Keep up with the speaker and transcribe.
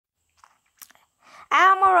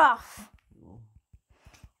And we're off.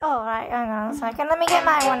 Oh, right, hang on a second. Let me get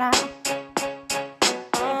my one out.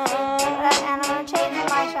 And I'm going to change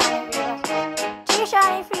my shiny free brushes. 2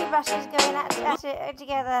 shiny free brushes going at it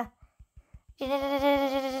together.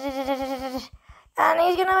 And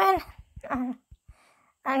who's going to win?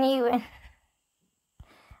 And you win.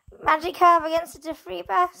 Magikarp against the free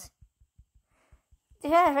bass.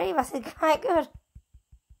 Yeah, free bass is quite good.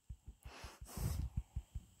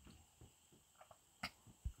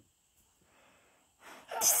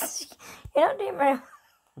 You're not doing very well.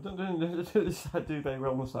 I don't do very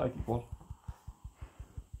well on the psychic one.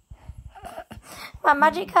 My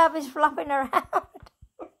Magikarp is flopping around.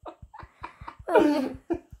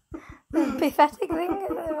 Pathetic thing at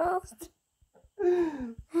the most.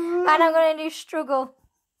 And I'm going to do struggle.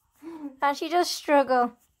 And she does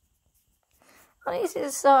struggle. At least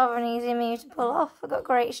it's sort of an easy move to pull off. I've got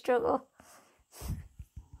great struggle.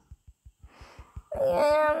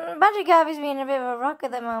 Yeah, Magikarp is being a bit of a rock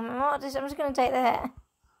at the moment. I'm just going to take the hit.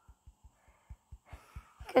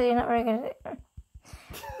 Because you're not very good at it.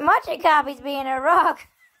 Magikarp is being a rock.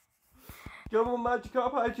 Come on,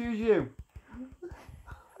 Magikarp, I choose you.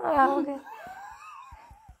 Oh, okay.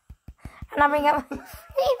 And I bring up free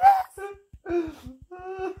bass.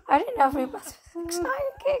 I didn't know free bass was an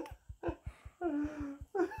exciting kick.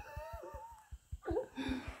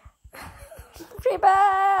 Free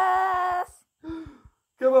bass.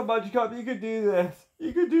 Come on, Magikarp, you can do this.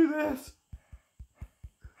 You can do this.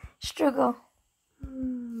 Struggle.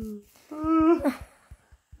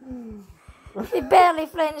 He barely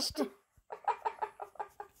flinched.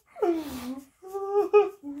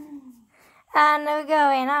 And we're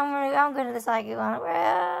going. I'm going to the psychic one.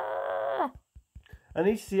 I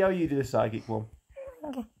need to see how you do the psychic one.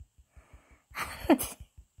 Okay.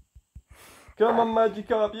 Come on,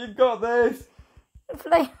 Magikarp, you've got this.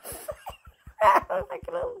 Flame. Like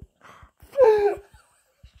a little.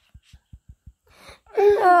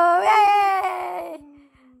 Oh, yay!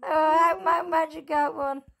 Oh, my Magikarp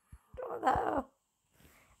one. What that? Oh.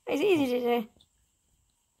 It's easy to do.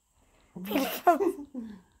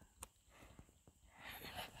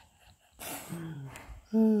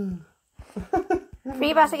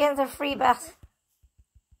 Free bass against a free bass.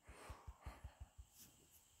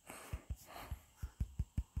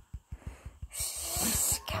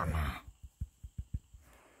 Come on.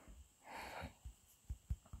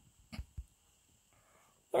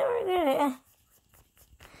 You're not very good at it.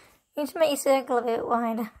 You need to make your circle a bit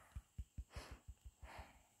wider.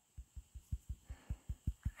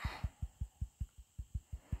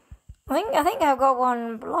 I think I've got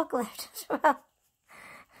one block left as well.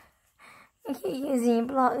 You keep using your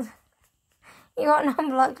blocks. You got no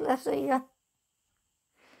block left, so you got.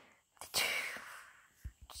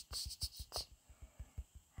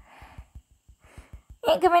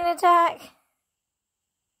 Incoming attack.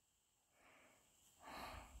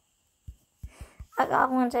 I'm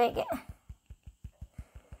gonna take it.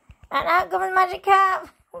 And out comes Magikarp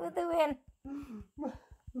with the win.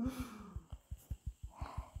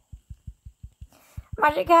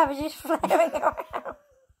 Magikarp is just flaring around.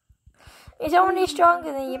 He's only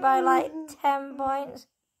stronger than you by like 10 points.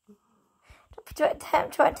 10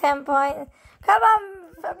 points. Come on,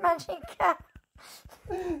 Magikarp.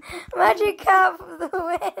 Magikarp for the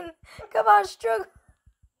win. Come on, struggle.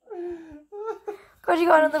 Because you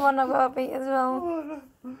got another one I've got to beat as well.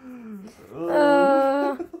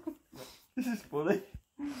 This is funny.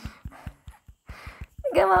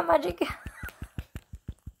 Come on, Magikarp.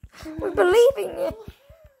 We believe in you.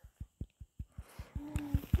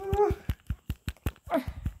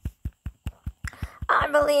 I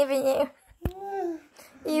believe in you.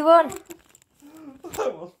 You won.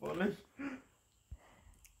 That was funny.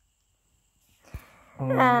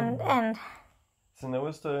 And end. So now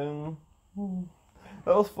it's down.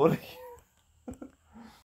 That was funny.